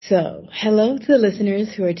So, hello to the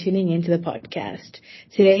listeners who are tuning into the podcast.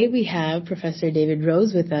 Today we have Professor David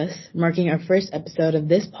Rose with us, marking our first episode of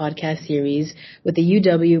this podcast series with the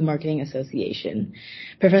UW Marketing Association.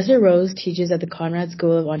 Professor Rose teaches at the Conrad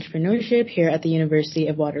School of Entrepreneurship here at the University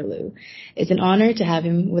of Waterloo. It's an honor to have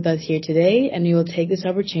him with us here today, and we will take this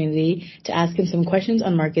opportunity to ask him some questions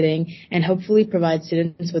on marketing and hopefully provide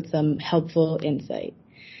students with some helpful insight.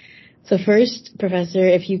 So first, Professor,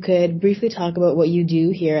 if you could briefly talk about what you do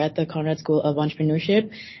here at the Conrad School of Entrepreneurship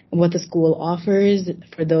and what the school offers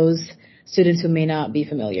for those students who may not be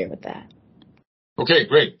familiar with that. Okay,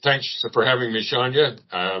 great. Thanks for having me, Shania.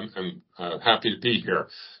 I'm happy to be here.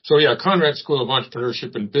 So Conrad School of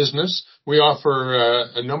Entrepreneurship and Business. We offer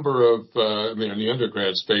a number of, in the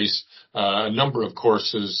undergrad space, a number of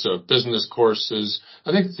courses, business courses.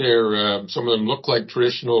 I think some of them look like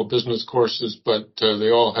traditional business courses, but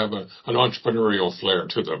they all have an entrepreneurial flair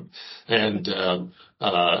to them. And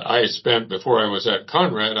before I was at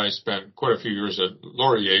Conrad, I spent quite a few years at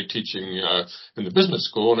Laurier teaching in the business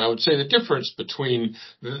school. And I would say the difference between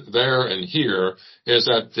there and here is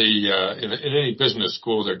that in any business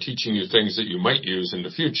school, they're teaching you things that you might use in the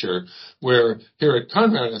future, where here at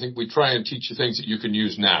Conrad, I think we try and teach you things that you can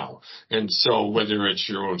use now. And so whether it's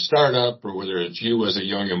your own startup or whether it's you as a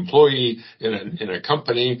young employee in a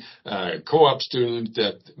company, co-op student,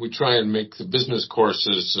 that we try and make the business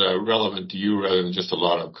courses relevant to you rather than just a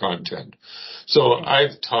lot of content. So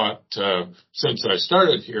I've taught since I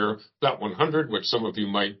started here about 100, which some of you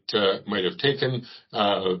might have taken.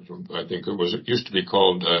 I think it used to be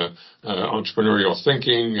called entrepreneurial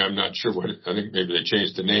thinking. I'm not sure I think maybe they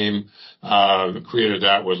changed the name. Created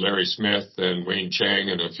that with Larry Smith and Wayne Chang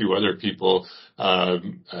and a few other people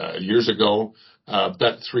years ago.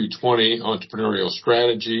 Bet 320 entrepreneurial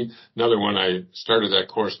strategy. Another one, I started that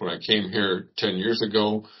course when I came here 10 years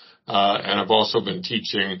ago. And I've also been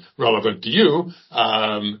teaching, relevant to you,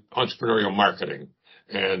 entrepreneurial marketing.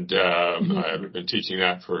 And I've been teaching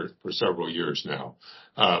that for several years now.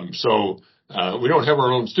 We don't have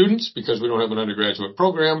our own students because we don't have an undergraduate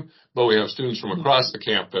program, but we have students from across the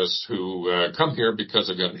campus who come here because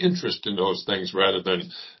they've got an interest in those things rather than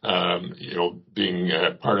being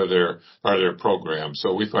part of their program.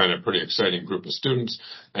 So we find a pretty exciting group of students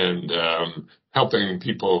and helping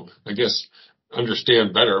people, I guess,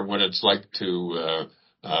 understand better what it's like to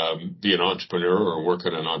be an entrepreneur or work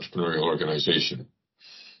in an entrepreneurial organization.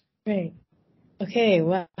 Great. Okay.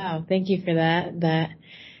 Wow. Thank you for that.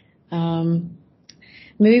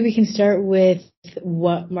 Maybe we can start with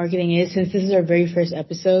what marketing is. Since this is our very first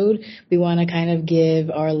episode, we want to kind of give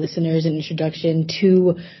our listeners an introduction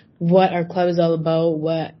to what our club is all about,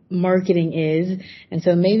 what marketing is. And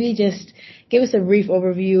so maybe just give us a brief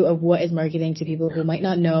overview of what is marketing to people who might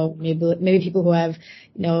not know, maybe people who have,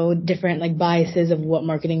 different biases of what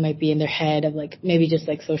marketing might be in their head of maybe just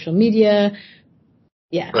social media.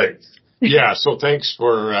 Yeah. Right. Yeah. So thanks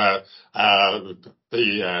for,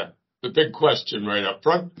 the big question right up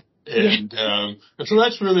front. And so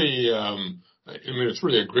that's really, it's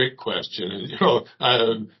really a great question.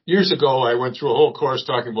 And, years ago, I went through a whole course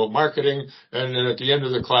talking about marketing. And then at the end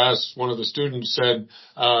of the class, one of the students said,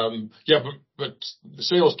 but the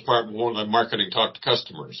sales department won't let marketing talk to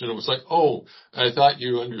customers. And it was like, oh, I thought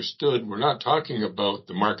you understood. We're not talking about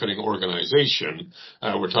the marketing organization.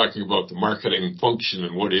 We're talking about the marketing function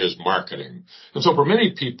and what is marketing. And so for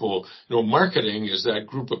many people, marketing is that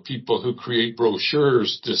group of people who create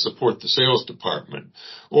brochures to support the sales department.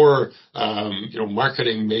 Or,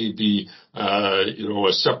 marketing may be,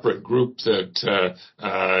 a separate group that,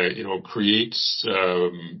 creates,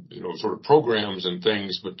 sort of programs and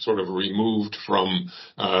things, but sort of removed from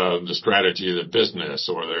the strategy of the business,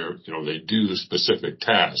 or they do specific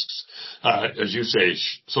tasks. As you say,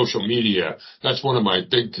 social media, that's one of my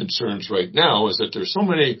big concerns right now, is that there's so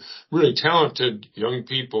many really talented young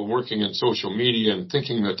people working in social media and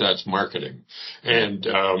thinking that that's marketing. And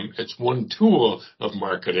it's one tool of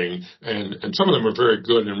marketing, and some of them are very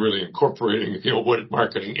good in really incorporating what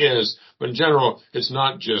marketing is, but in general, it's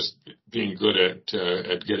not just being good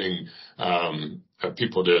at getting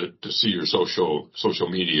people to see your social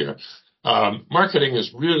media. Marketing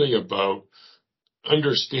is really about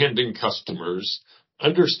understanding customers,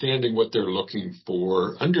 understanding what they're looking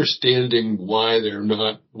for, understanding why they're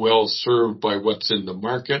not well served by what's in the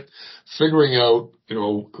market, figuring out,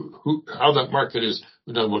 how that market is,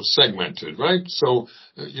 what's segmented, right? So,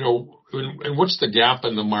 and what's the gap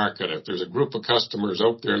in the market? If there's a group of customers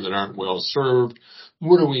out there that aren't well served,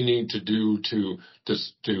 what do we need to do to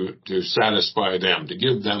to satisfy them, to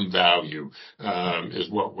give them value, is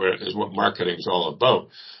what marketing's all about.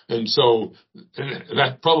 And so and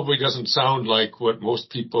that probably doesn't sound like what most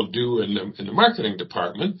people do in the marketing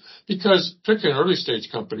department, because particularly in early stage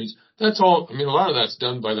companies, that's all. I mean, a lot of that's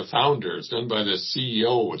done by the founders, done by the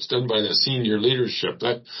CEO, it's done by the senior leadership.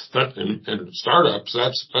 That in startups,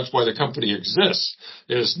 that's why the company exists,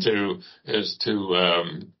 is to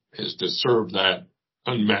serve that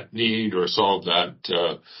unmet need or solve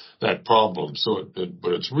that problem. So,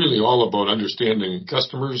 but it's really all about understanding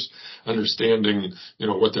customers, understanding,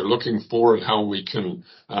 what they're looking for and how we can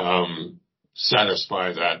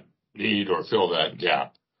satisfy that need or fill that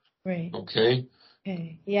gap. Right. Okay.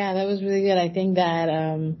 Okay. Yeah, that was really good. I think that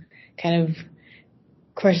kind of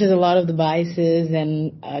crushes a lot of the biases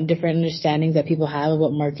and different understandings that people have of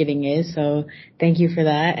what marketing is. So thank you for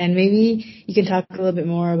that. And maybe you can talk a little bit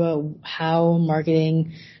more about how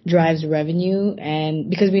marketing drives revenue,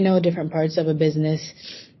 and because we know different parts of a business,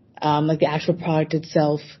 like the actual product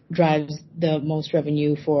itself drives the most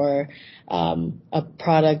revenue for a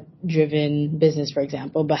product-driven business, for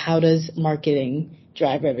example. But how does marketing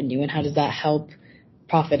drive revenue, and how does that help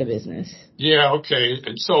profit a business? Yeah, okay.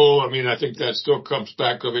 And so, I mean, I think that still comes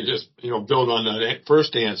back. Let me just, build on that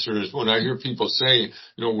first answer. Is when I hear people say,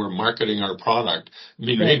 we're marketing our product,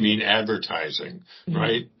 they mean advertising,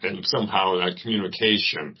 right? And somehow that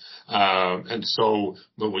communication. And so,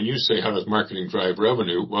 but when you say how does marketing drive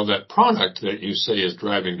revenue? Well, that product that you say is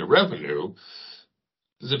driving the revenue,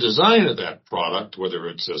 the design of that product, whether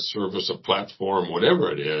it's a service, a platform,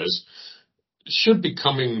 whatever it is, should be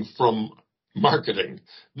coming from marketing,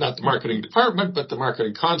 not the marketing department, but the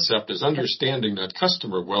marketing concept is understanding that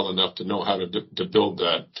customer well enough to know how to build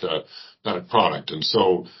that product. And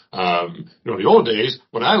so, the old days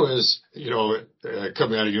when I was,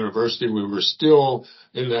 coming out of university, we were still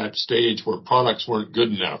in that stage where products weren't good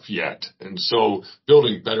enough yet. And so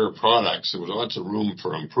building better products, there was lots of room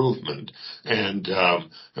for improvement. And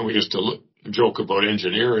we used to joke about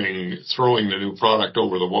engineering throwing the new product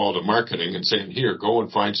over the wall to marketing and saying, here, go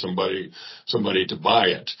and find somebody to buy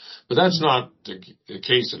it. But that's not the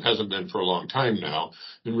case. It hasn't been for a long time now.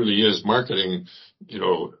 It really is marketing,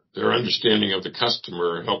 their understanding of the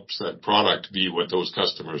customer helps that product be what those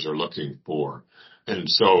customers are looking for. And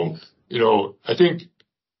so, I think,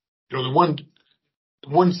 the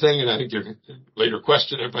one thing, and I think your later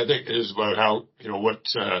question, if I think, is about how, what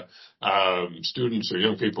students or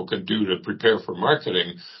young people can do to prepare for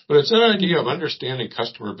marketing, but it's that idea of understanding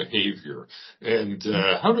customer behavior and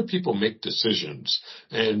how do people make decisions.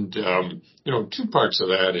 And, two parts of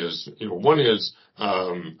that is, one is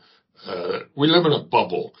we live in a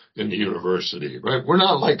bubble in the university, right? We're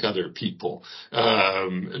not like other people.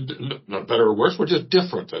 Not better or worse, we're just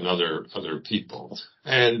different than other people.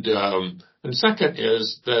 And second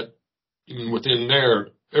is that even within there,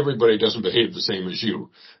 everybody doesn't behave the same as you.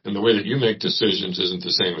 And the way that you make decisions isn't the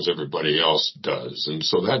same as everybody else does. And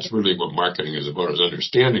so that's really what marketing is about, is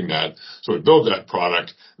understanding that. So we build that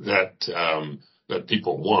product that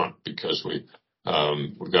people want because we've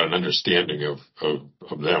got an understanding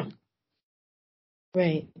of them.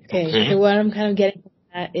 Right. Okay. So what I'm kind of getting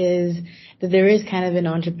at is that there is kind of an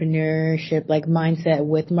entrepreneurship like mindset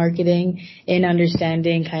with marketing, in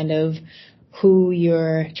understanding kind of who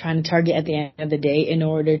you're trying to target at the end of the day in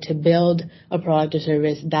order to build a product or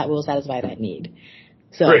service that will satisfy that need.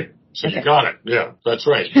 So, great. So okay. You got it. Yeah, that's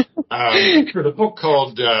right. There's a book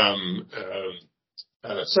called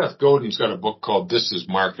Seth Godin's got a book called This is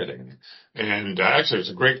Marketing. And actually, it's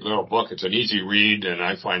a great little book. It's an easy read, and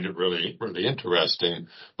I find it really, really interesting.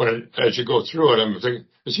 But as you go through it, I'm thinking,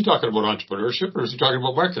 is he talking about entrepreneurship or is he talking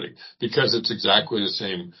about marketing? Because it's exactly the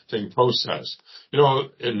same process. In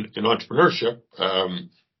entrepreneurship,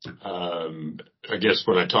 I guess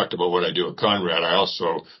when I talked about what I do at Conrad, I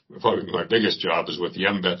also, probably my biggest job is with the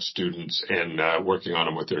MBET students and working on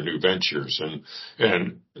them with their new ventures.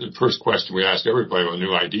 And the first question we ask everybody with a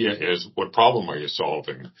new idea is, what problem are you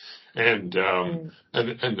solving? And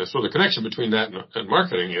so the connection between that and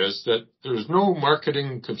marketing is that there's no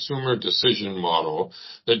marketing consumer decision model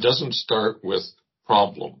that doesn't start with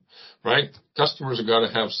problem, right? Customers have got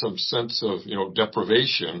to have some sense of,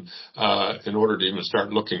 deprivation, in order to even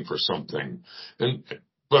start looking for something.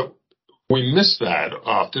 But we miss that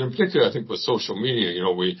often, in particular, I think with social media,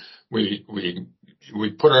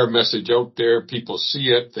 we put our message out there, people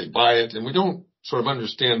see it, they buy it, and we don't sort of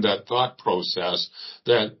understand that thought process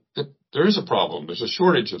that there is a problem, there's a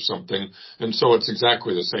shortage of something, and so it's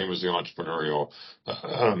exactly the same as the entrepreneurial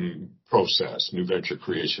process, new venture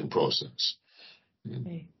creation process.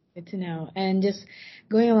 Okay, good to know. And just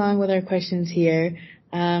going along with our questions here,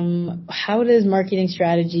 How does marketing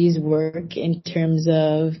strategies work in terms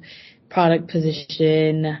of product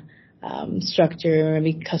position, structure,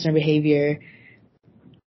 maybe customer behavior?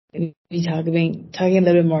 Maybe talking a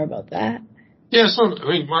little bit more about that. Yeah, so,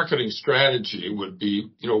 marketing strategy would be,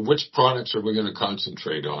 which products are we going to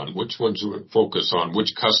concentrate on? Which ones would focus on?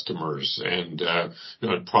 Which customers? And,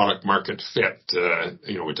 product market fit.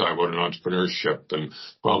 We talk about an entrepreneurship and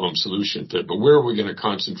problem solution fit, but where are we going to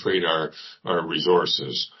concentrate our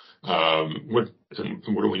resources? What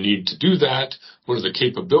do we need to do that? What are the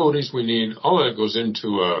capabilities we need? All that goes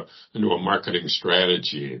into a marketing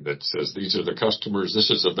strategy that says these are the customers.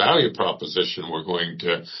 This is the value proposition we're going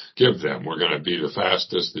to give them. We're going to be the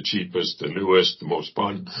fastest, the cheapest, the newest, the most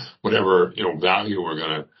fun, whatever, value we're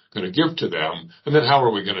going to give to them. And then how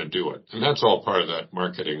are we going to do it? And that's all part of that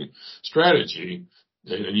marketing strategy.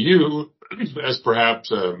 And you, as perhaps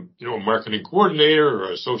a marketing coordinator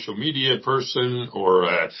or a social media person or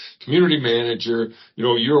a community manager,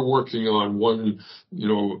 you're working on one,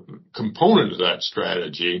 component of that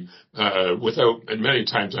strategy, without, and many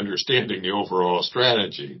times understanding the overall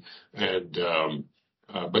strategy. And,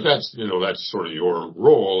 but that's sort of your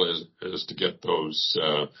role is to get those,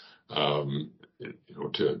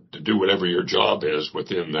 to do whatever your job is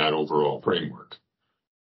within that overall framework.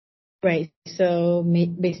 Right. So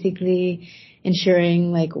basically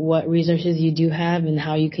ensuring like what resources you do have and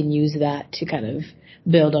how you can use that to kind of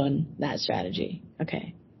build on that strategy.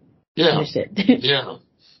 Okay. Yeah. Understood. Yeah.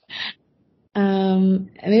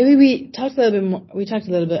 Maybe we talked a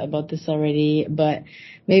little bit about this already, but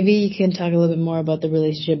maybe you can talk a little bit more about the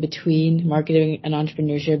relationship between marketing and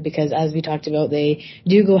entrepreneurship, because as we talked about, they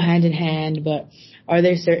do go hand in hand, but are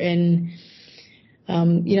there certain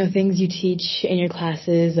things you teach in your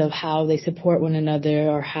classes of how they support one another,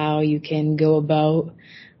 or how you can go about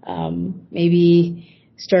maybe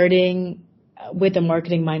starting with a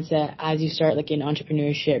marketing mindset as you start like an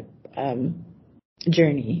entrepreneurship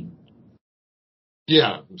journey?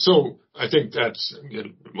 Yeah. So I think that's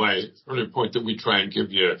my earlier point, that we try and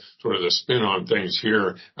give you sort of the spin on things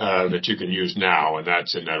here that you can use now, and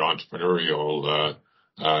that's in that entrepreneurial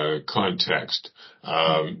context.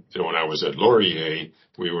 When I was at Laurier,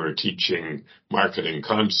 we were teaching marketing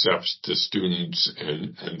concepts to students,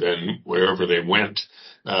 and then wherever they went,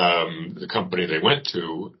 the company they went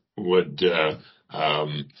to would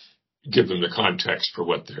give them the context for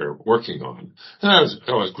what they're working on. And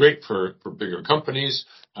that was great for bigger companies.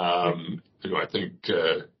 I think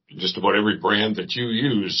just about every brand that you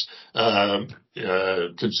use,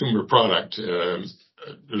 consumer product,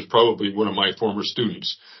 there's probably one of my former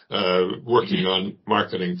students working on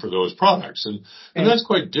marketing for those products, and that's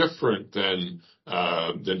quite different than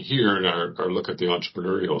here in our look at the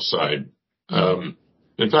entrepreneurial side.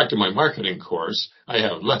 In fact, in my marketing course, I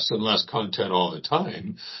have less and less content all the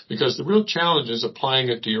time, because the real challenge is applying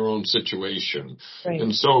it to your own situation. Right.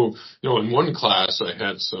 And so, in one class, I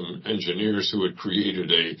had some engineers who had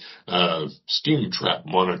created a steam trap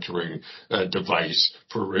monitoring device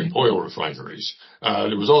for oil refineries.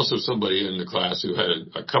 There was also somebody in the class who had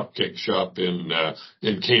a cupcake shop in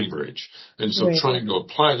Cambridge. And so trying to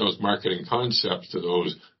apply those marketing concepts to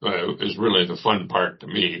those is really the fun part to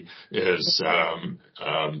me, is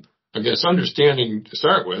I guess understanding to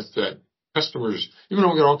start with that customers, even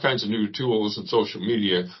though we got all kinds of new tools and social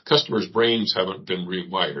media, customers' brains haven't been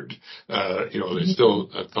rewired. They still,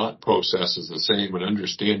 thought process is the same, and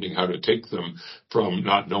understanding how to take them from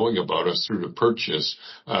not knowing about us through to purchase.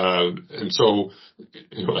 And so,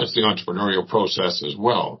 that's the entrepreneurial process as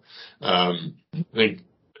well. I think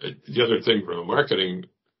the other thing from a marketing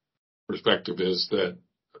perspective is that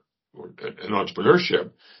in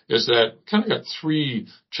entrepreneurship is that kind of got three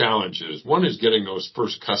challenges. One is getting those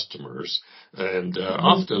first customers, and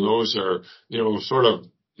often those are sort of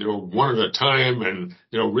one at a time, and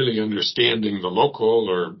really understanding the local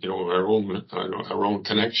or our own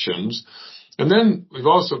connections. And then we've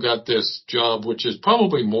also got this job, which is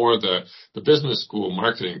probably more the business school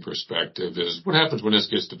marketing perspective, is what happens when this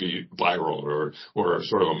gets to be viral or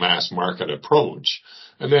sort of a mass market approach.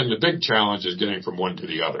 And then the big challenge is getting from one to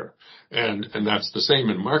the other. And that's the same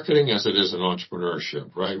in marketing as it is in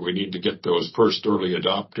entrepreneurship, right? We need to get those first early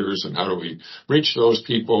adopters, and how do we reach those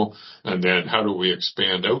people? And then how do we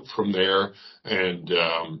expand out from there? And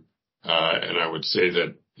I would say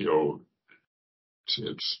that,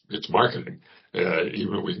 it's marketing.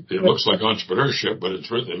 It looks like entrepreneurship, but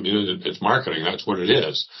it's really, it's marketing. That's what it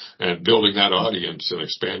is. And building that audience and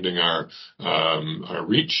expanding our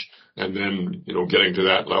reach, and then, getting to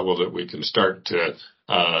that level that we can start to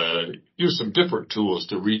use some different tools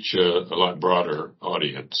to reach a lot broader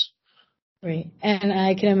audience. Right. And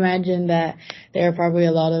I can imagine that there are probably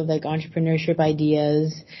a lot of like entrepreneurship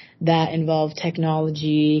ideas that involve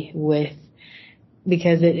technology with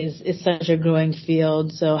because it's such a growing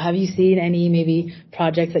field. So have you seen any maybe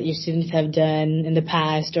projects that your students have done in the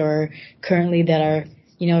past or currently that are,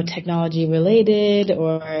 technology related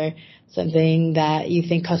or something that you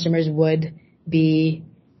think customers would be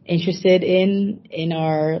interested in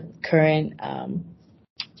our current,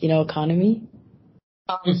 economy?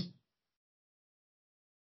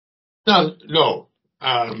 No,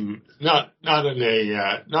 not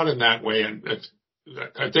in that way. And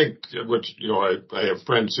I think I have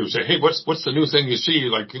friends who say, "Hey, what's the new thing you see?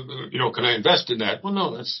 Like, can I invest in that?" Well,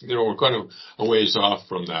 no, that's we're kind of a ways off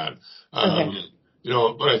from that. Okay.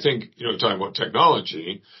 But I think talking about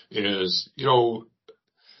technology is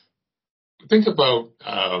think about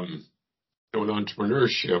in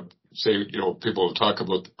entrepreneurship, say, people will talk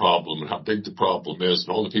about the problem and how big the problem is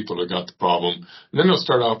and all the people that got the problem. And then they'll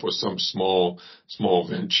start off with some small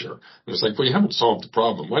venture. And it's like, well, you haven't solved the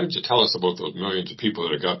problem. Why didn't you tell us about those millions of people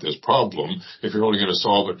that have got this problem if you're only going to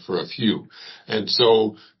solve it for a few? And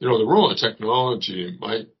so, the role of technology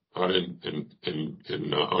might not in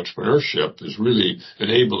entrepreneurship is really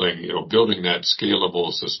enabling, building that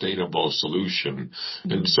scalable, sustainable solution.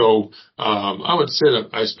 And so, I would say that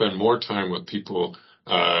I spend more time with people,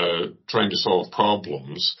 trying to solve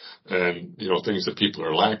problems and, things that people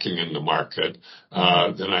are lacking in the market,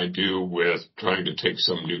 than I do with trying to take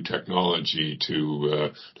some new technology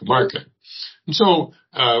to market. And so,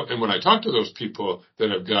 and when I talk to those people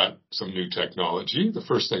that have got some new technology, the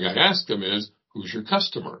first thing I ask them is, who's your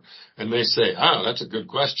customer? And they say, that's a good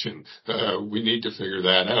question. We need to figure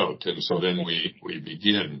that out. And so then we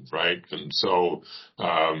begin, right? And so,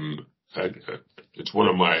 it's one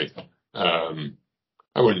of my,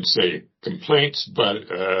 I wouldn't say complaints, but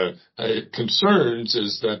concerns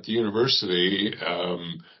is that the university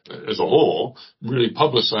as a whole really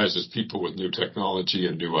publicizes people with new technology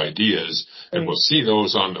and new ideas, and we'll see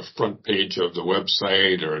those on the front page of the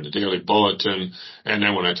website or in the daily bulletin. And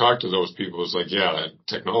then when I talk to those people, it's like, yeah,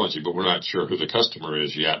 technology, but we're not sure who the customer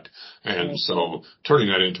is yet. And so turning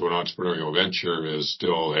that into an entrepreneurial venture is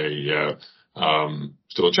still a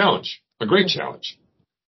challenge, a great challenge.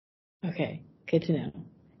 Okay. Good to know.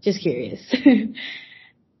 Just curious.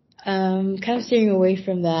 Kind of steering away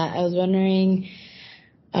from that, I was wondering,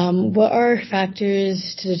 what are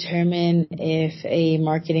factors to determine if a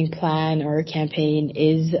marketing plan or a campaign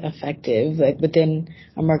is effective, like within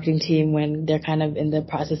a marketing team when they're kind of in the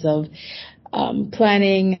process of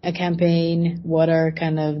planning a campaign? What are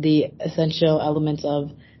kind of the essential elements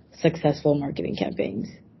of successful marketing campaigns?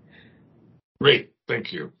 Great.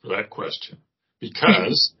 Thank you for that question.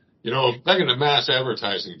 Because back in the mass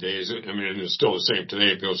advertising days, I mean, it's still the same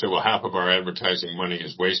today. People say, well, half of our advertising money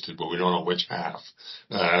is wasted, but we don't know which half,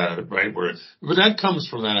 right? But that comes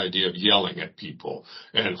from that idea of yelling at people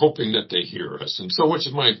and hoping that they hear us. And so, which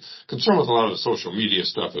is my concern with a lot of the social media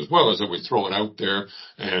stuff as well, is that we throw it out there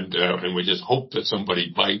and we just hope that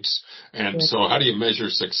somebody bites. And so how do you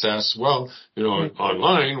measure success? Well,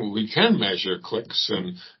 online we can measure clicks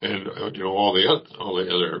and all the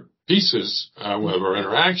other pieces of our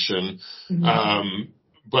interaction.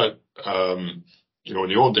 But in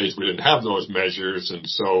the old days we didn't have those measures, and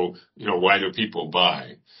so why do people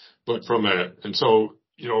buy? But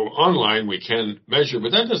online we can measure,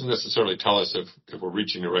 but that doesn't necessarily tell us if we're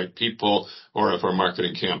reaching the right people or if our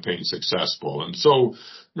marketing campaign's successful. And so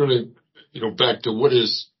really, back to what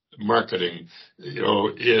is marketing,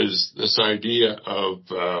 is this idea of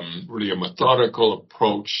really a methodical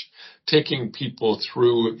approach, taking people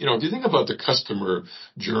through, if you think about the customer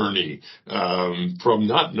journey, from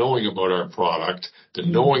not knowing about our product to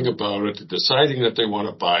knowing about it, to deciding that they want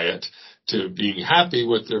to buy it, to being happy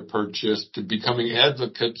with their purchase, to becoming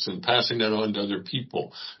advocates and passing that on to other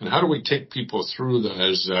people. And how do we take people through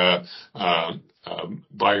those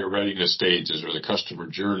buyer readiness stages or the customer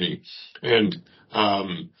journey? And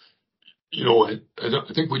I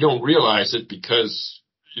think we don't realize it because,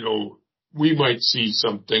 we might see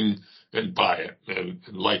something and buy it and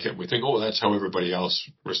like it. We think, oh, that's how everybody else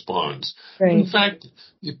responds. Right. In fact,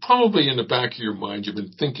 you probably in the back of your mind, you've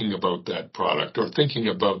been thinking about that product or thinking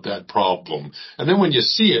about that problem. And then when you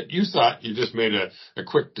see it, you thought you just made a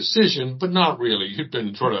quick decision, but not really. You'd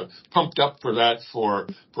been sort of pumped up for that for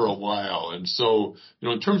a while. And so,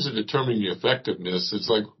 in terms of determining the effectiveness, it's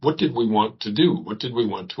like, what did we want to do? What did we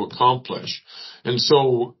want to accomplish? And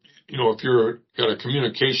so, if you're got a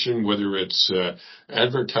communication, whether it's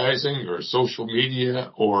advertising or social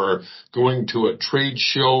media or going to a trade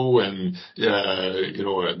show and,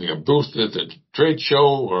 a booth at the trade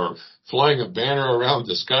show or flying a banner around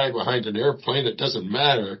the sky behind an airplane? It doesn't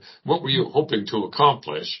matter. What were you hoping to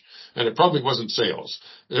accomplish? And it probably wasn't sales,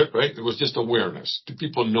 right? It was just awareness. Do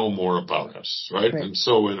people know more about us, right? And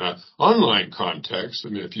so in an online context, I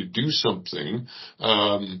mean, if you do something,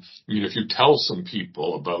 if you tell some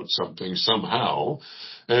people about something somehow,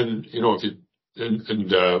 and, if you,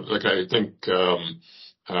 like I think,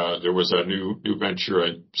 there was a new venture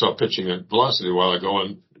I saw pitching at Velocity a while ago,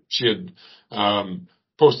 and she had,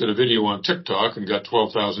 posted a video on TikTok and got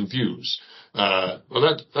 12,000 views.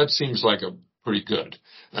 Well, that seems like a pretty good,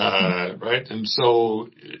 right? And so,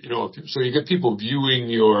 so you get people viewing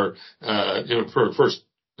your, for first,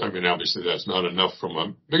 I mean, obviously that's not enough from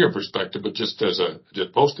a bigger perspective, but just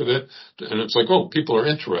just posted it, and it's like, oh, people are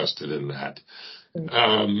interested in that.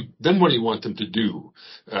 Then what do you want them to do?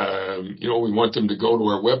 We want them to go to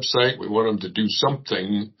our website. We want them to do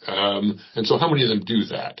something. And so how many of them do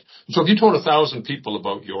that? So if you told 1,000 people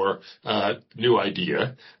about your, new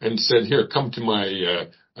idea and said, here, come to my,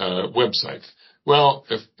 website. Well,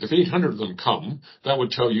 if 800 of them come, that would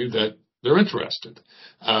tell you that they're interested.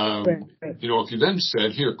 If you then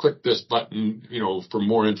said, here, click this button, for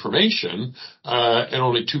more information, and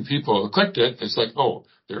only 2 people clicked it, it's like, oh,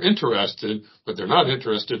 they're interested, but they're not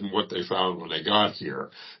interested in what they found when they got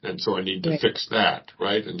here. And so I need to fix that,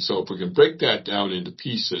 right? And so if we can break that down into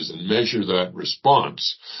pieces and measure that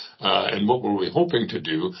response, and what were we hoping to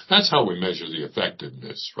do, that's how we measure the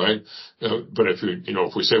effectiveness, right? But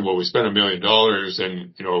if we say, well, we spent $1 million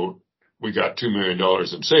and, we got $2 million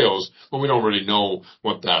in sales, well, we don't really know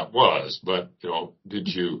what that was, but, did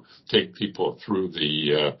you take people through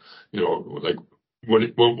the,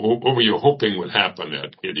 what were you hoping would happen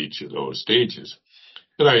at each of those stages?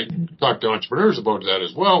 And I talk to entrepreneurs about that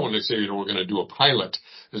as well when they say, we're going to do a pilot,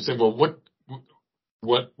 and say, well, what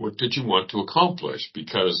did you want to accomplish?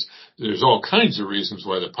 Because there's all kinds of reasons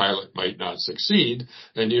why the pilot might not succeed,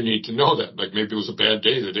 and you need to know that. Like maybe it was a bad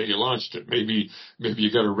day the day you launched it. Maybe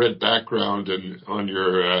you got a red background on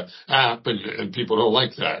your app, and people don't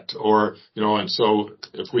like that. Or and so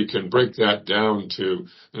if we can break that down to,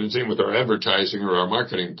 and the same with our advertising or our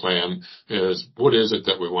marketing plan, is what is it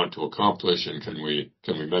that we want to accomplish, and can we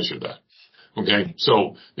measure that? Okay,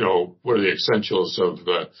 so what are the essentials of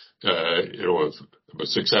a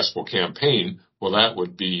successful campaign? Well, that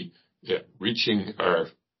would be reaching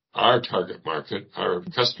our target market, our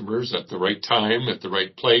customers at the right time, at the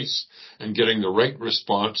right place, and getting the right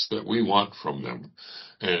response that we want from them,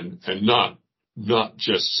 and not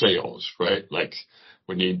just sales, right? Like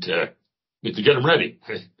we need to get them ready.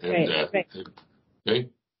 Right. Okay.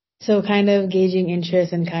 So kind of gauging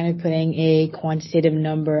interest and kind of putting a quantitative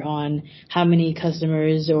number on how many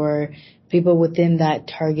customers or people within that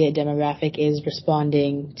target demographic is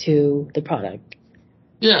responding to the product.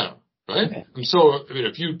 Yeah, right. Okay. And so, I mean,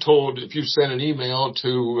 if you sent an email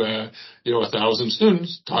to, 1,000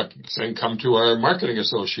 students saying, come to our marketing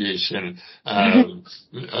association,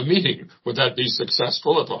 a meeting, would that be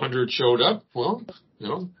successful if 100 showed up? Well,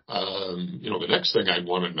 the next thing I'd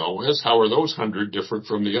want to know is how are those 100 different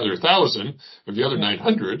from the other 1,000 or the other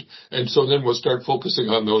 900? And so then we'll start focusing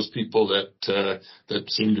on those people that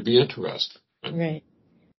seem to be interested. Right.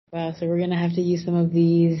 Wow. So we're going to have to use some of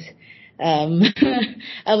these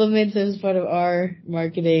elements as part of our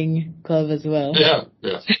marketing club as well. Yeah.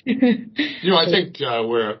 I think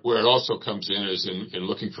where it also comes in is in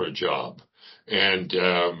looking for a job. And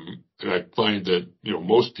I find that,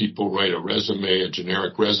 most people write a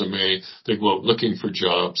generic resume. They go out looking for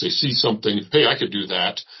jobs. They see something, hey, I could do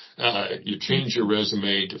that. You change your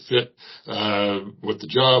resume to fit what the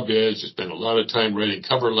job is. You spend a lot of time writing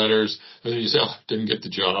cover letters, and then you say, oh, didn't get the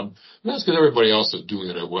job. And that's because everybody else is doing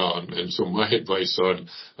it well. And so my advice on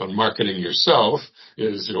marketing yourself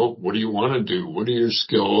is, what do you want to do? What are your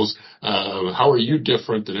skills? How are you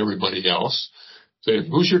different than everybody else? Say,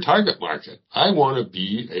 who's your target market? I want to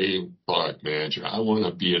be a product manager. I want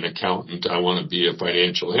to be an accountant. I want to be a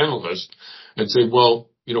financial analyst. And say, well,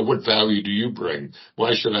 what value do you bring?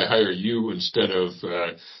 Why should I hire you instead of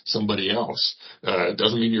somebody else? It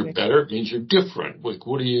doesn't mean you're better. It means you're different. Like,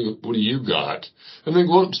 what do you got? And then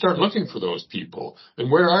go out and start looking for those people. And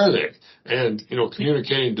where are they? And,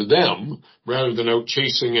 communicating to them rather than out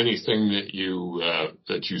chasing anything that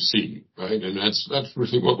you see, right? And that's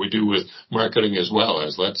really what we do with marketing as well,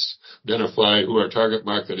 as let's identify who our target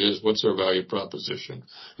market is, what's our value proposition,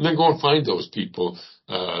 and then go and find those people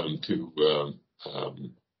to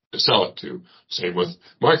sell it to. Same with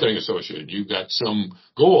marketing associate. You've got some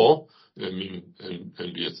goal, and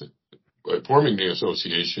forming the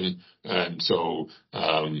association, and so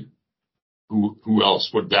who else?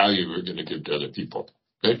 What value are we going to give to other people?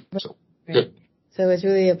 Okay, so good. So it's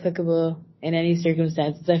really applicable in any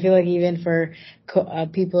circumstances. I feel like even for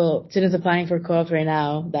students applying for co-ops right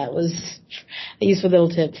now, that was a useful little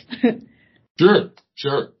tip. Sure.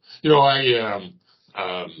 I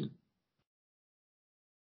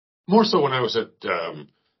more so when I was at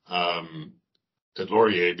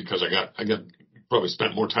Laurier, because I got probably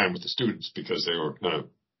spent more time with the students because they were kind of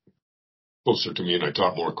closer to me and I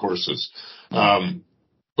taught more courses. But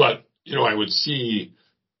I would see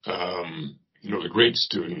the great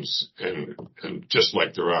students and just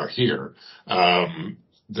like there are here,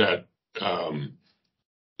 that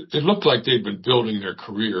it looked like they'd been building their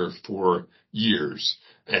career for years,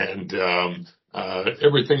 and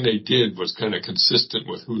everything they did was kind of consistent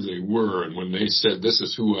with who they were. And when they said, "This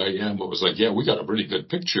is who I am," it was like, "Yeah, we got a pretty good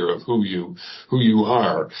picture of who you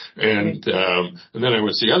are." And then I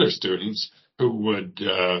would see other students who would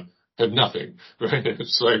have nothing, right?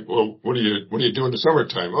 It's like, well, what do you do in the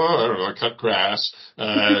summertime? Oh, I don't know, I cut grass.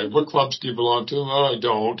 What clubs do you belong to? Oh, I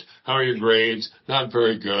don't. How are your grades? Not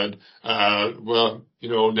very good. Well,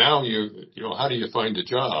 now how do you find a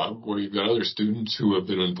job where you've got other students who have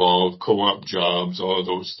been involved, co-op jobs, all of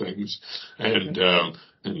those things. And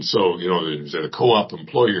so, the co-op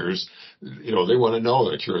employers, they want to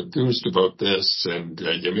know that you're enthused about this, and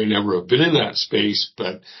you may never have been in that space,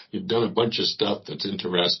 but you've done a bunch of stuff that's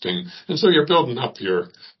interesting. And so you're building up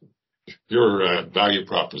your value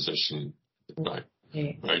proposition, right?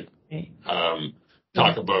 Right.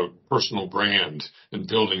 Talk about personal brand and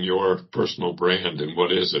building your personal brand, and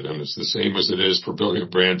what is it? And it's the same as it is for building a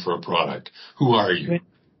brand for a product. Who are you?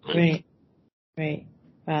 Right.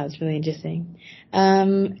 Wow, it's really interesting.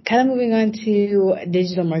 Kind of moving on to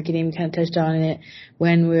digital marketing, we kind of touched on it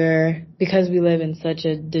because we live in such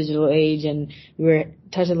a digital age, and we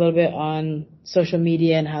touched a little bit on social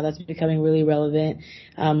media and how that's becoming really relevant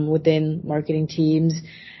within marketing teams.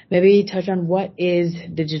 Maybe touch on what is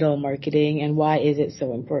digital marketing and why is it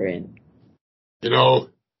so important?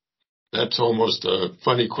 That's almost a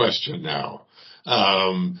funny question now.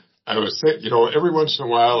 I was saying, every once in a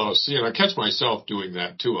while I'll see, and I catch myself doing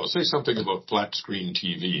that too. I'll say something about flat screen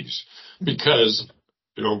TVs because,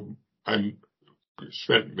 I'm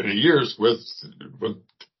spent many years with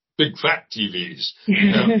big fat TVs.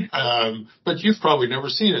 But you've probably never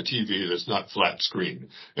seen a TV that's not flat screen.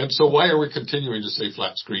 And so why are we continuing to say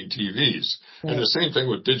flat screen TVs? Right. And the same thing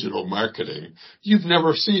with digital marketing. You've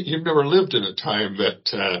never lived in a time that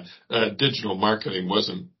digital marketing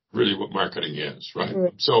wasn't really what marketing is, right?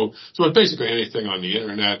 Right. So it's basically anything on the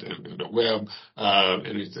internet and the web,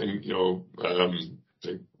 anything,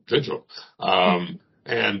 digital.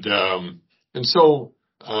 And so,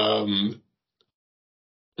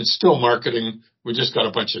 it's still marketing. We just got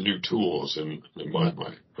a bunch of new tools in my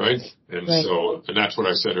mind, right? And right. So, and that's what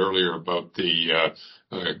I said earlier about the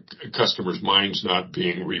customers' minds not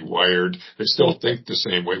being rewired. They still think the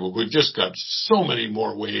same way. Well, we've just got so many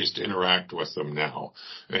more ways to interact with them now,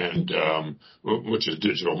 and which is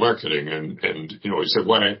digital marketing. And he said,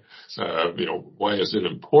 why is it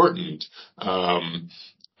important?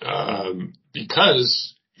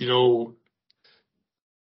 Because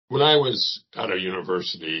when I was out of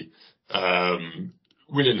university,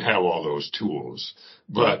 we didn't have all those tools,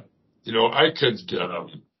 but,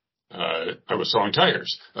 I was selling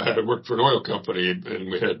tires. I worked for an oil company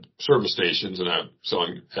and we had service stations and I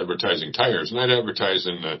was advertising tires, and I'd advertise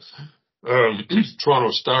in the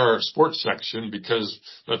Toronto Star sports section because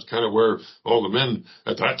that's kind of where all the men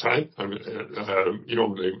at that time,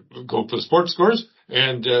 they go for the sports scores.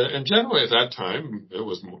 And generally at that time, it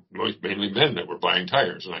was mainly men that were buying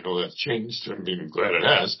tires. And I know that's changed. I'm even glad it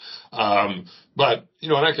has. But,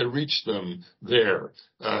 and I could reach them there.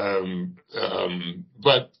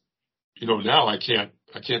 But, now I can't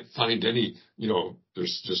find any,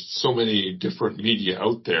 there's just so many different media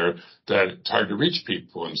out there that it's hard to reach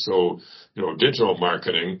people. And so, digital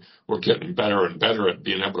marketing, we're getting better and better at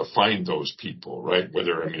being able to find those people, right?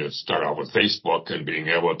 It start out with Facebook and being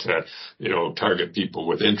able to, target people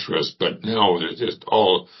with interest. But now there's just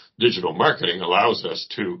all digital marketing allows us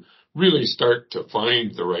to really start to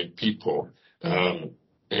find the right people, and,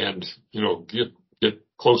 get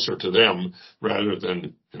closer to them rather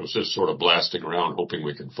than, just sort of blasting around hoping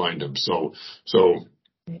we can find them. So,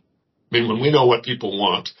 when we know what people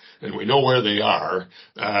want and we know where they are,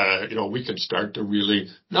 we can start to really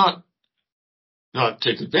not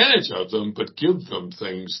take advantage of them, but give them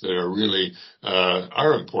things that are really,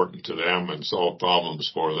 are important to them and solve problems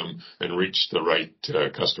for them and reach the right,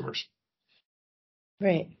 customers.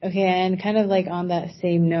 Right. Okay. And kind of like on that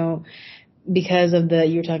same note, because of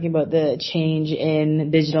you're talking about the change in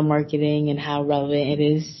digital marketing and how relevant it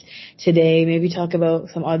is today, maybe talk about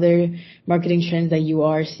some other marketing trends that you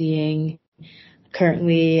are seeing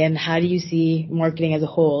currently, and how do you see marketing as a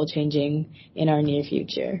whole changing in our near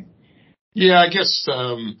future? Yeah, I guess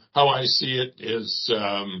how I see it is,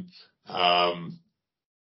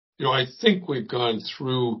 I think we've gone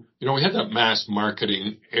through, we had that mass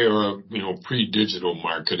marketing era, pre-digital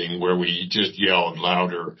marketing, where we just yelled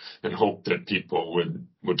louder and hoped that people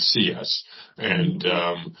would see us. And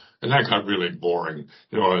that got really boring.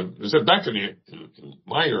 I said back in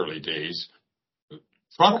my early days,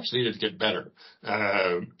 products needed to get better.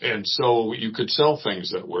 And so you could sell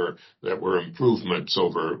things that were improvements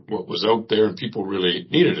over what was out there, and people really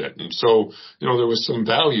needed it. And so, there was some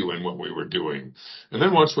value in what we were doing. And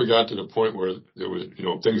then once we got to the point where there was,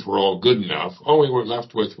 things were all good enough, all we were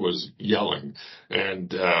left with was yelling.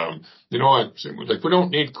 And, like, we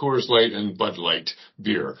don't need Coors Light and Bud Light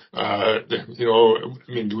beer.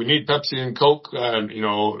 Do we need Pepsi and Coke?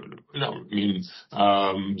 No.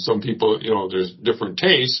 Some people, there's different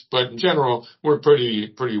tastes, but in general, we're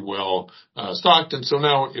pretty well stocked. And so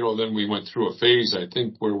now, then we went through a phase, I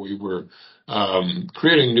think, where we were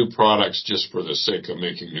creating new products just for the sake of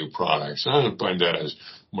making new products. I don't find that as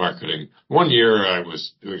marketing. One year I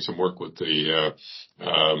was doing some work with the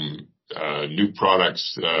new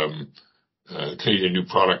products, Canadian New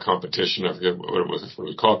Product Competition. I forget what it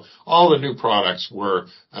was called. All the new products were,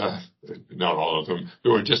 not all of them,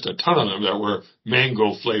 there were just a ton of them that were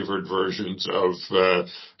mango flavored versions of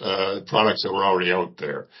products that were already out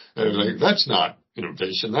there. And it was like, that's not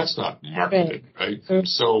innovation, that's not marketing, right?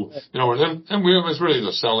 So, and then it was really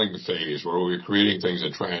the selling phase where we were creating things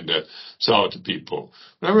and trying to sell it to people.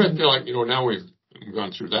 But I really feel like, now we've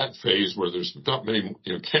gone through that phase where there's not many,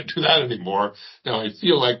 can't do that anymore. Now I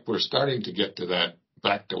feel like we're starting to get to that,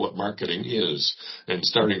 back to what marketing is, and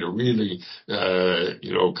starting to really,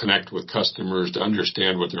 connect with customers, to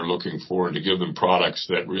understand what they're looking for, and to give them products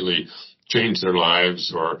that really change their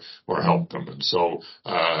lives or help them. And so,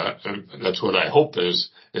 that's what I hope is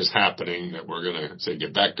happening, that we're going to say,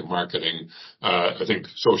 get back to marketing. I think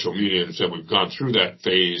social media, as I said, we've gone through that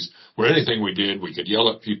phase where anything we did, we could yell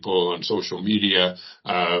at people on social media,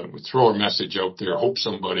 throw a message out there, hope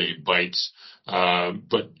somebody bites.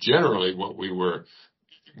 But generally what we're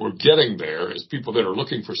getting there is people that are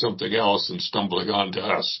looking for something else and stumbling onto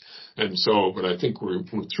us. And so, but I think we're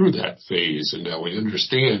through that phase, and now we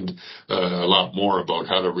understand a lot more about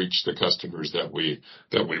how to reach the customers that we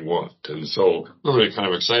want. And so I'm really kind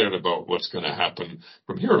of excited about what's going to happen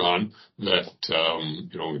from here on, that,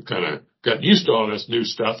 we've kind of gotten used to all this new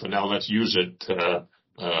stuff, and now let's use it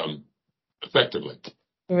effectively.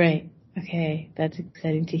 Right. Okay. That's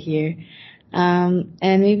exciting to hear. And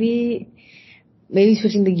maybe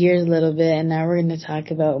switching the gears a little bit, and now we're going to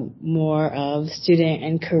talk about more of student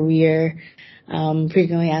and career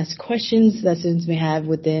frequently asked questions that students may have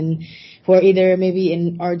who are either maybe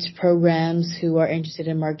in arts programs who are interested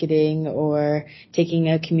in marketing, or taking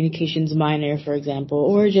a communications minor, for example,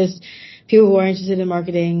 or just people who are interested in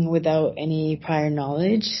marketing without any prior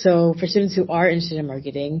knowledge. So for students who are interested in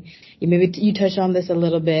marketing, you touched on this a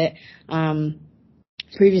little bit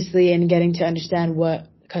previously, in getting to understand what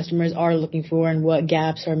customers are looking for and what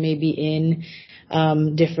gaps are maybe in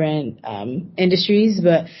different industries.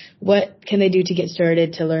 But what can they do to get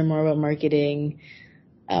started to learn more about marketing,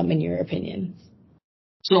 in your opinion?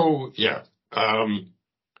 So, yeah.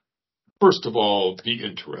 First of all, be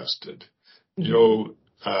interested. So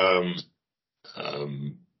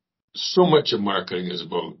much of marketing is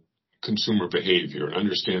about consumer behavior and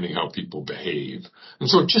understanding how people behave. And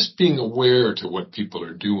so just being aware to what people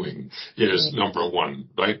are doing is number one,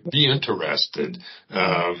 right? Be interested.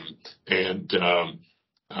 I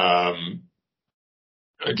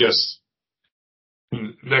guess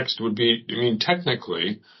next would be,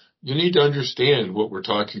 technically, you need to understand what we're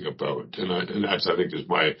talking about. And that's, I think, is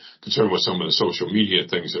my concern with some of the social media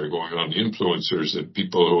things that are going on, the influencers, that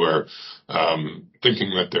people who are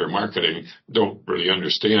thinking that they're marketing don't really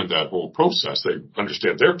understand that whole process. They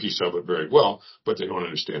understand their piece of it very well, but they don't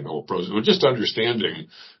understand the whole process. We're just understanding,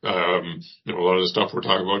 a lot of the stuff we're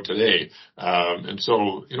talking about today. And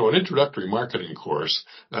so, an introductory marketing course,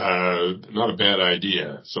 not a bad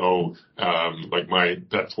idea. So, like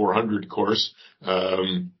that 400 course,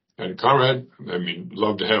 and Conrad,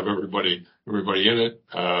 love to have everybody in it.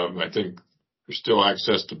 I think there's still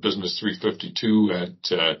access to Business 352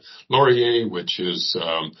 at Laurier, which is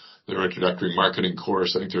their introductory marketing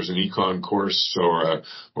course. I think there's an econ course or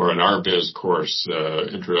an RBiz course,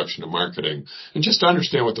 Introduction to Marketing, and just to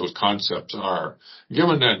understand what those concepts are.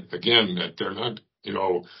 Given that, again, that they're not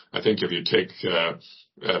I think if you take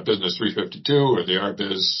Business 352 or the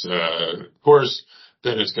RBiz course,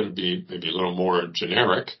 then it's going to be maybe a little more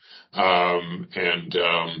generic. But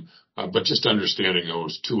just understanding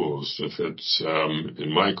those tools. If it's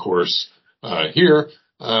in my course here,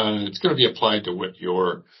 it's going to be applied to what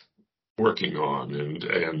you're working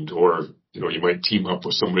on, or you might team up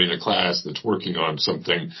with somebody in a class that's working on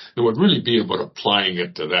something that would really be about applying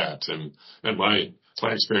it to that. And my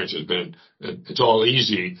experience has been it's all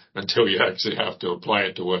easy until you actually have to apply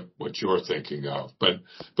it to what you're thinking of. But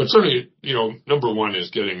certainly, number one is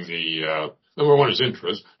number one is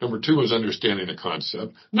interest. Number two is understanding the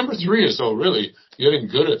concept. Number three is really getting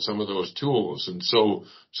good at some of those tools. And so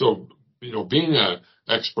being an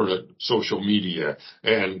expert at social media,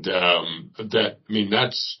 and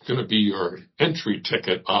that's going to be your entry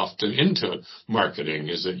ticket often into marketing,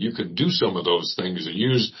 is that you can do some of those things and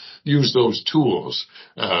use those tools.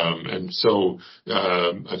 I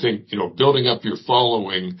think building up your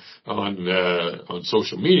following on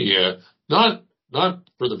social media, not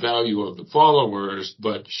for the value of the followers,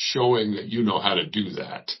 but showing that you know how to do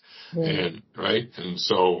that. Right. And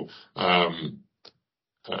so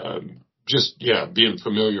being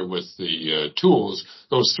familiar with the tools,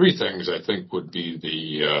 those three things I think would be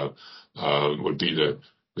the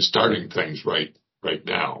starting things right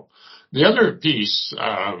now. The other piece,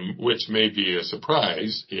 which may be a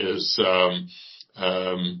surprise, is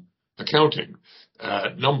accounting,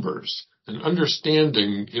 numbers, and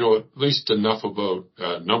understanding, at least enough about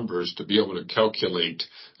numbers to be able to calculate,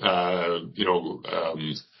 how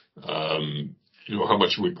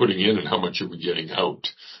much are we putting in and how much are we getting out?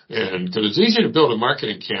 And because it's easy to build a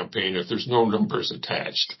marketing campaign if there's no numbers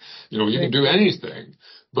attached. You can do anything.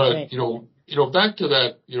 But, back to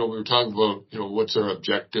that, we were talking about, what's our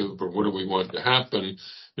objective or what do we want to happen?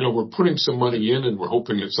 We're putting some money in and we're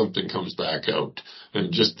hoping that something comes back out,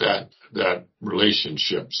 and just that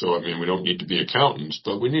relationship. So, we don't need to be accountants,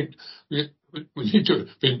 but we need to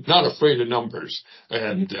be not afraid of numbers.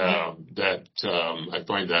 And, I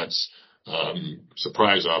find that's,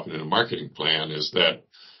 surprise often in a marketing plan is that,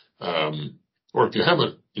 or if you have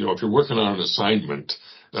if you're working on an assignment,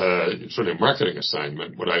 sort of a marketing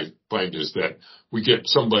assignment, what I find is that we get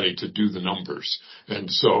somebody to do the numbers.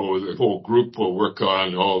 And so the whole group will work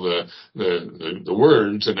on all the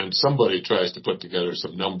words, and then somebody tries to put together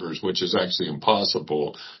some numbers, which is actually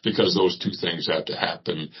impossible because those two things have to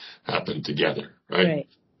happen together. Right.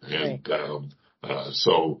 And,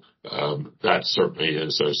 that certainly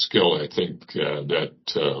is a skill I think that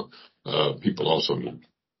people also need.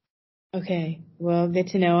 Okay, well, good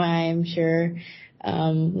to know. I'm sure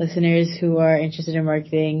listeners who are interested in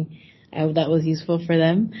marketing, that was useful for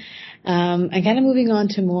them. And kind of moving on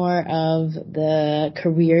to more of the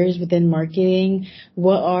careers within marketing,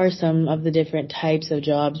 what are some of the different types of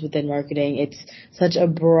jobs within marketing? It's such a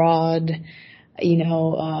broad,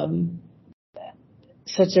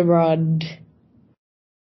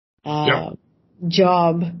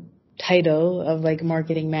 job title of like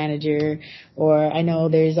marketing manager, or I know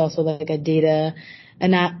there's also like a data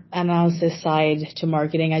analysis side to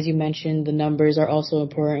marketing. As you mentioned, the numbers are also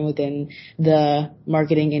important within the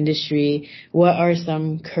marketing industry. What are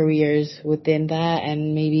some careers within that,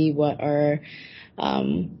 and maybe what are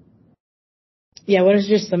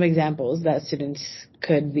just some examples that students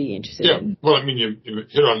could be interested in? Well, you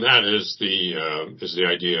hit on that is the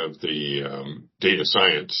idea of the data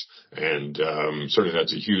science, and certainly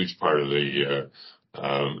that's a huge part of the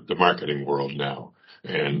marketing world now,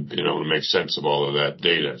 and to make sense of all of that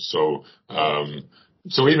data. So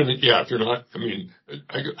even if you're not,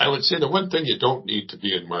 I would say the one thing you don't need to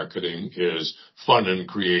be in marketing is fun and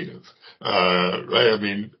creative. Right?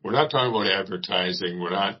 We're not talking about advertising. We're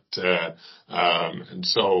not,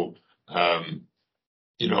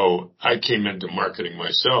 I came into marketing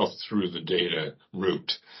myself through the data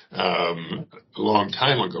route, a long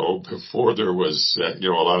time ago, before there was, a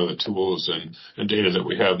lot of the tools and data that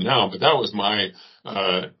we have now. But that was my,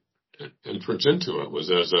 entrance into it, was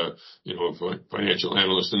as a, financial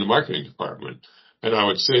analyst in the marketing department. And I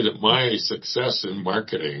would say that my success in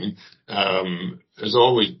marketing, has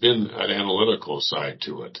always been an analytical side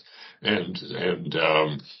to it. And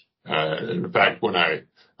in fact, when I'd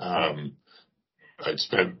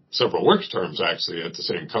spent several work terms actually at the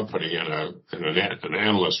same company in an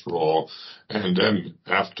analyst role. And then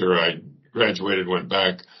after I graduated, went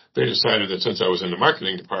back, they decided that since I was in the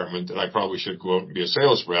marketing department that I probably should go out and be a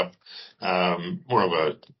sales rep, more of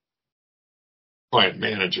a client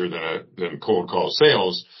manager than cold call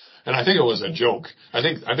sales. And I think it was a joke. I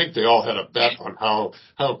think they all had a bet on how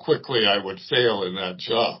quickly I would fail in that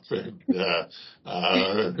job. And,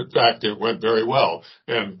 in fact, it went very well.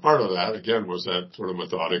 And part of that, again, was that sort of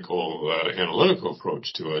methodical, analytical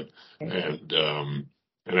approach to it. And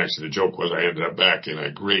actually the joke was I ended up back in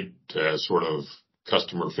a great, sort of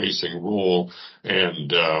customer facing role.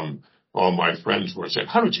 And, all my friends were saying,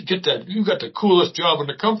 how did you get that? You got the coolest job in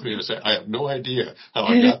the company. And I said, I have no idea how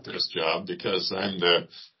I got this job because I'm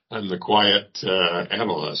the quiet,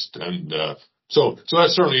 analyst. And, so that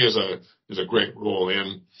certainly is a great role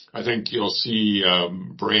in. I think you'll see,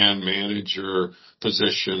 brand manager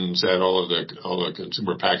positions at all the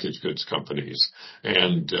consumer packaged goods companies.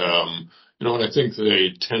 And, and I think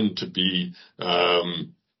they tend to be,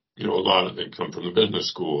 a lot of them come from the business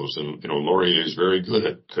schools, and, Laurier is very good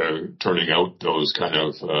at turning out those kind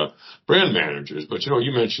of brand managers. But,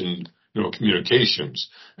 you mentioned, communications,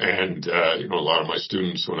 and, a lot of my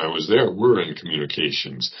students when I was there were in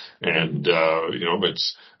communications, and,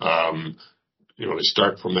 it's, they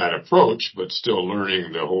start from that approach, but still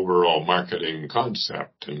learning the overall marketing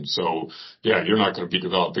concept. And so, you're not going to be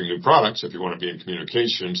developing new products if you want to be in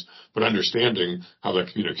communications, but understanding how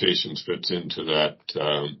that communications fits into that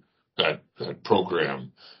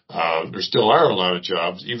program. There still are a lot of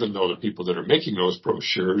jobs, even though the people that are making those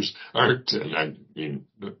brochures aren't, and I mean,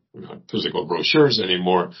 not physical brochures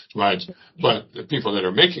anymore, but the people that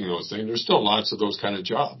are making those things, there's still lots of those kind of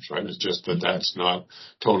jobs, right? It's just that that's not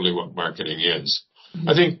totally what marketing is. Mm-hmm.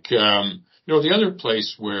 I think, the other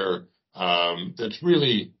place where, that's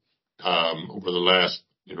really, over the last,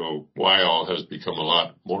 while has become a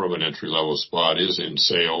lot more of an entry level spot is in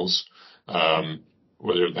sales.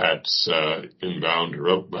 Whether that's inbound or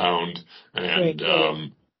outbound, and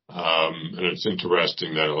it's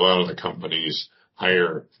interesting that a lot of the companies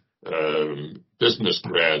hire business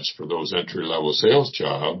grads for those entry level sales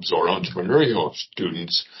jobs or entrepreneurial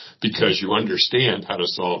students because you understand how to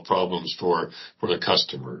solve problems for the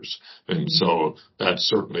customers, and so that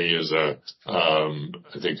certainly is I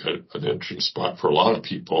think an entrance spot for a lot of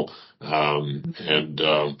people, so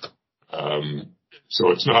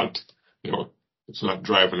it's not It's not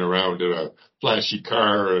driving around in a flashy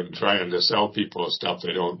car and trying to sell people stuff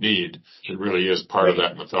they don't need. It really is part of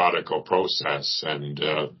that methodical process and,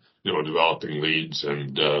 developing leads.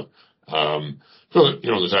 And, there's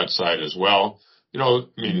that side as well.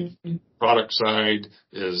 Product side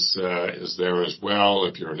is there as well.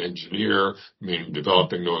 If you're an engineer,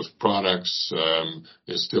 developing those products,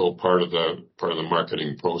 is still part of the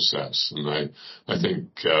marketing process. And I think,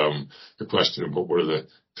 the question about what are the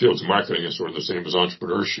fields of marketing is sort of the same as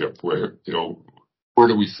entrepreneurship, where, where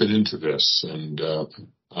do we fit into this? And,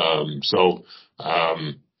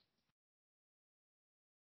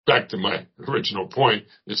 back to my original point,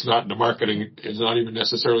 it's not even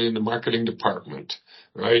necessarily in the marketing department,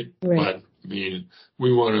 right? But, we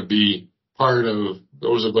want to be part of,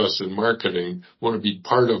 those of us in marketing want to be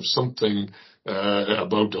part of something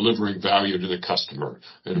about delivering value to the customer.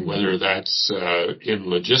 And whether that's in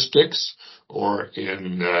logistics or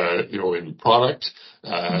in, in product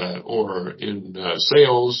or in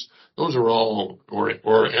sales, those are all,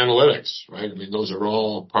 or analytics, right? Those are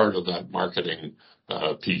all part of that marketing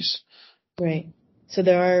piece. Right. So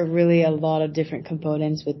there are really a lot of different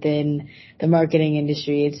components within the marketing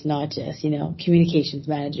industry. It's not just, communications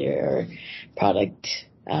manager or product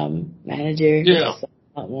manager. Yeah. It's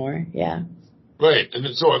a lot more. Yeah. Right.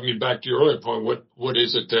 And so, back to your earlier point, what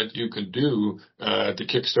is it that you can do to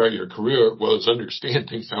kickstart your career? Well, it's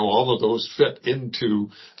understanding how all of those fit into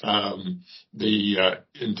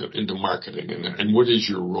into marketing, and what is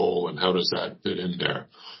your role and how does that fit in there?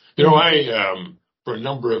 For a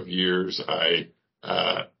number of years, I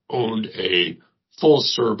owned a full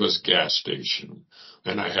service gas station,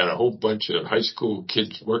 and I had a whole bunch of high school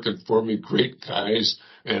kids working for me, great guys,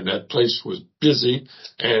 and that place was busy,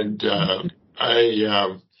 and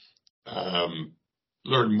I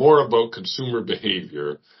learned more about consumer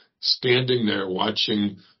behavior standing there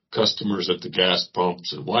watching customers at the gas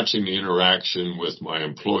pumps and watching the interaction with my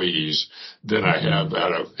employees than I have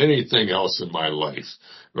out of anything else in my life,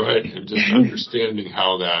 right? And just understanding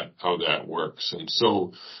how that works. And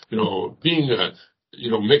so, being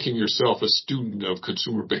making yourself a student of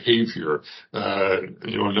consumer behavior,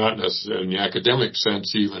 not necessarily in the academic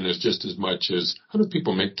sense even, as just as much as how do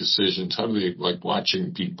people make decisions? How do they like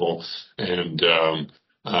watching people? And,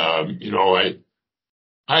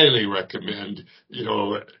 I highly recommend,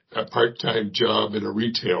 a part-time job in a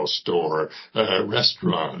retail store, a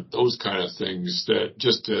restaurant, those kind of things that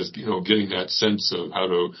just as, getting that sense of how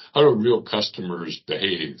do real customers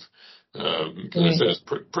behave. Because it's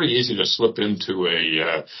pretty easy to slip into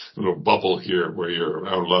a bubble here where you're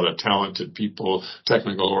around a lot of talented people,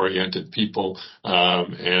 technical-oriented people,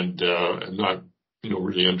 and not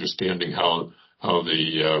really understanding how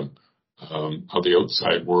the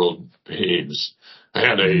outside world behaves.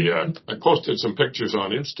 I posted some pictures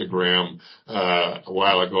on Instagram a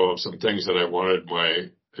while ago of some things that I wanted my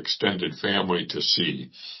extended family to see,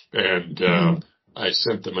 and I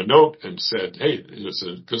sent them a note and said, "Hey," because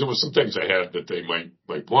there was some things I had that they might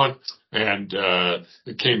want, and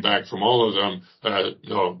it came back from all of them.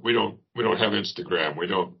 No, we don't have Instagram. We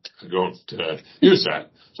don't use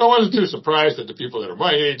that. So I wasn't too surprised that the people that are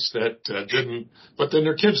my age that didn't, but then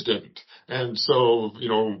their kids didn't. And so,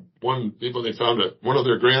 they found that one of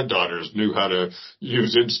their granddaughters knew how to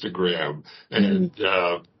use Instagram, and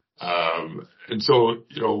so,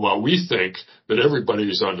 while we think that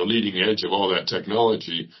everybody's on the leading edge of all that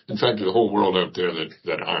technology, in fact, there's a whole world out there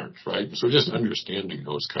that aren't, right? So just understanding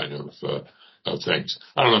those kind of things.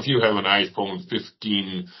 I don't know if you have an iPhone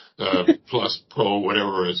 15 Plus Pro,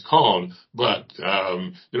 whatever it's called, but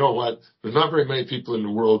you know what? There's not very many people in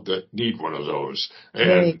the world that need one of those,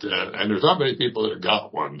 and there's not many people that have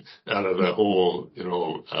got one out of the whole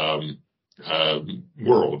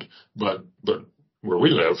world. But where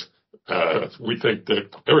we live, we think that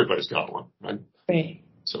everybody's got one, right? Right.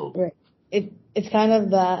 So. Right. It's kind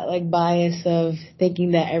of that bias of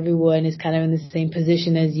thinking that everyone is kind of in the same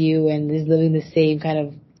position as you and is living the same kind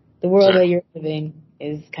of, the world that you're living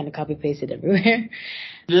is kind of copy pasted everywhere.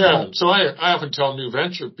 Yeah. So I often tell new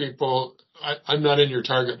venture people, I'm not in your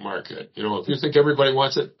target market. If you think everybody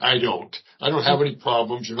wants it, I don't. I don't have any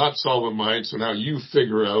problems. You're not solving mine. So now you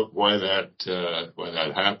figure out why that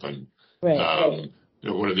happened. Right.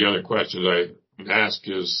 One of the other questions I ask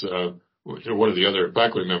is, one of the other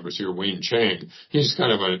faculty members here, Wayne Chang, he's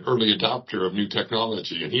kind of an early adopter of new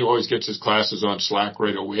technology, and he always gets his classes on Slack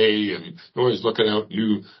right away and always looking out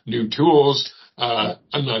new tools.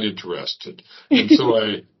 I'm not interested. And so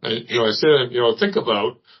I said, think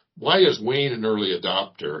about, why is Wayne an early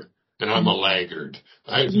adopter and I'm a laggard?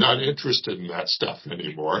 I'm not interested in that stuff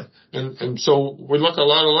anymore. And so we look a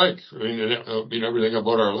lot alike. I mean, everything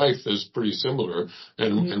about our life is pretty similar.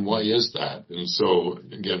 And why is that? And so,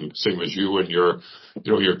 again, same as you and your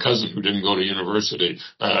cousin who didn't go to university,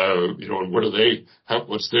 and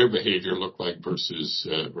what's their behavior look like versus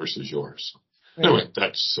yours? Right. Anyway,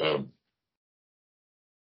 that's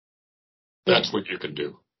what you can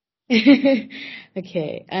do.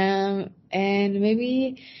 Okay. And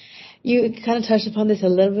maybe you kind of touched upon this a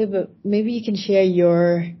little bit, but maybe you can share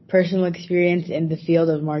your personal experience in the field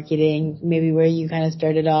of marketing, maybe where you kind of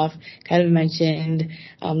started off, kind of mentioned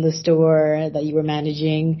the store that you were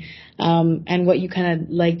managing, and what you kind of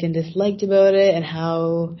liked and disliked about it, and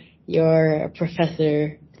how you're a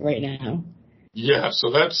professor right now. Yeah, so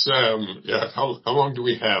that's, how long do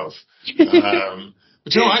we have?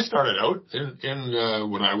 But I started out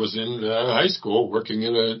when I was in high school working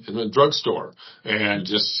in a drugstore and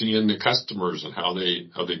just seeing the customers and how they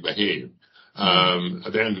behave.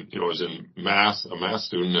 Then, I was in a math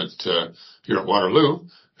student here at Waterloo,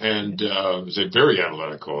 and was very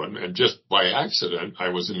analytical, and just by accident I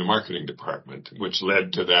was in the marketing department, which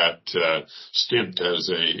led to that stint as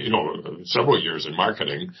several years in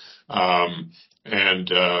marketing.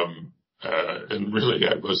 And really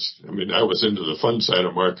I was into the fun side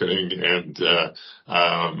of marketing and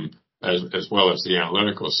as well as the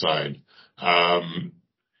analytical side.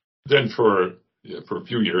 Then for a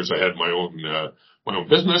few years I had my own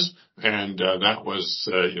business, and that was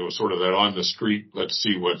sort of that on the street, let's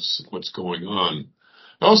see what's going on.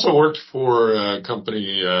 I also worked for a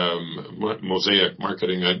company, Mosaic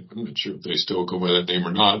Marketing. I'm not sure if they still go by that name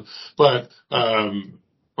or not, but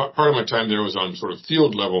part of my time there was on sort of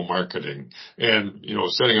field level marketing and,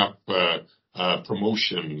 setting up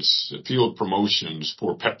field promotions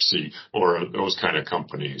for Pepsi or those kind of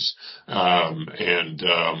companies. And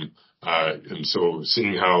so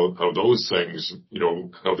seeing how those things,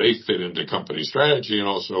 how they fit into company strategy and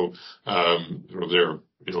also, their,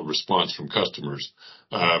 response from customers.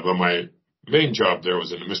 But my main job there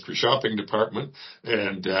was in the mystery shopping department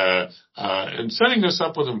and setting this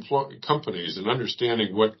up with companies and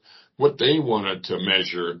understanding what they wanted to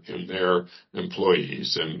measure in their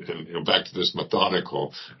employees and back to this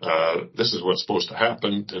methodical, this is what's supposed to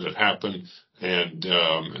happen. Did it happen? And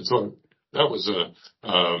so that was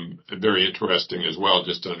very interesting as well,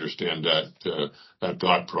 just to understand that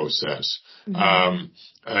thought process. Mm-hmm.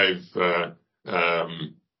 I've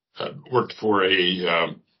worked for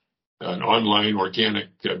an online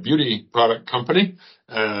organic beauty product company.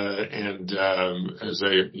 As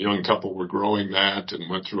a young couple, we're growing that and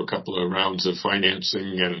went through a couple of rounds of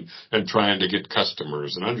financing and trying to get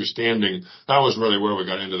customers and understanding. That was really where we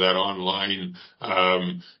got into that online.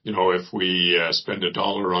 If we spend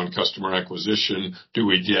 $1 on customer acquisition, do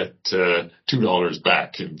we get $2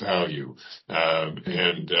 back in value?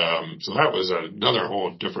 So that was another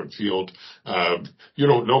whole different field. You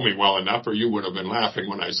don't know me well enough, or you would have been laughing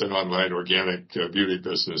when I said online organic beauty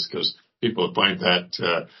business, because people find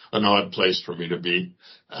that an odd place for me to be.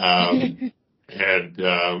 And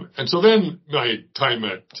so then my time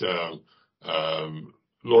at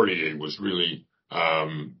Laurier was really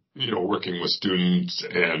working with students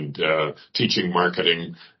and teaching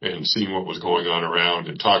marketing and seeing what was going on around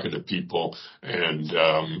and talking to people.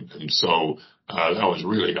 So that was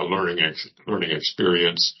really a learning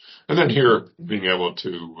experience. And then here, being able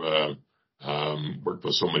to work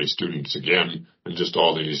with so many students again, and just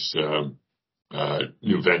all these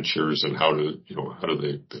new ventures, and how do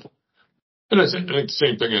they. And I think the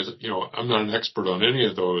same thing is, I'm not an expert on any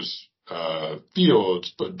of those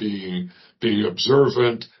fields, but being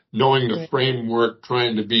observant, knowing the framework,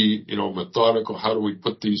 trying to be, methodical. How do we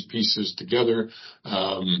put these pieces together?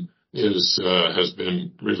 Has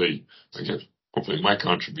been really, I guess, hopefully my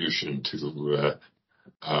contribution to the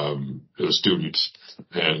students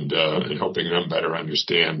and helping them better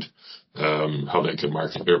understand how they can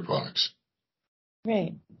market their products.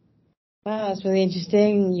 Right. Wow, that's really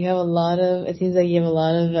interesting. It seems like you have a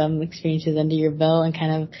lot of experiences under your belt, and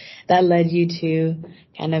kind of that led you to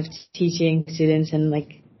kind of teaching students and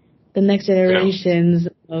like the next generations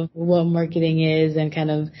of what marketing is, and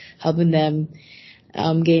kind of helping them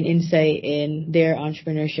gain insight in their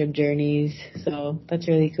entrepreneurship journeys. So that's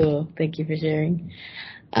really cool. Thank you for sharing.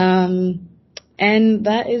 And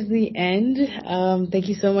that is the end. Thank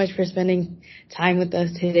you so much for spending time with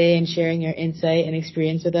us today and sharing your insight and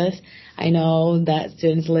experience with us. I know that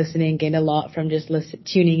students listening gained a lot from just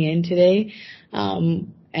tuning in today.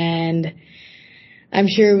 And I'm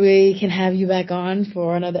sure we can have you back on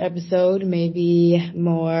for another episode, maybe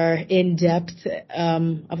more in-depth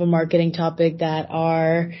of a marketing topic that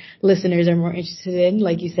our listeners are more interested in.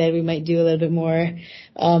 Like you said, we might do a little bit more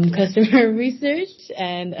customer research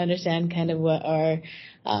and understand kind of what our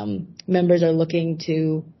members are looking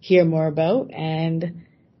to hear more about. And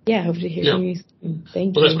hope to hear from you soon.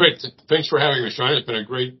 Thank you. Well, that's great. Thanks for having me, Sean. It's been a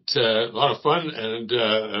great, lot of fun, and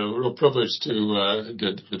a real privilege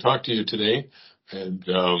to talk to you today. And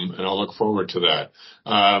I'll look forward to that.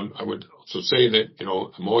 I would also say that,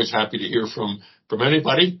 I'm always happy to hear from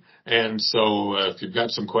anybody. And so if you've got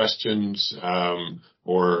some questions,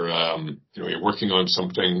 or, you're working on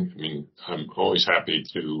something, I'm always happy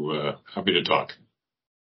to talk.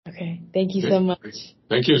 Okay. Thank you so much.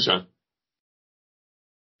 Thank you, Sean.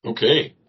 Okay.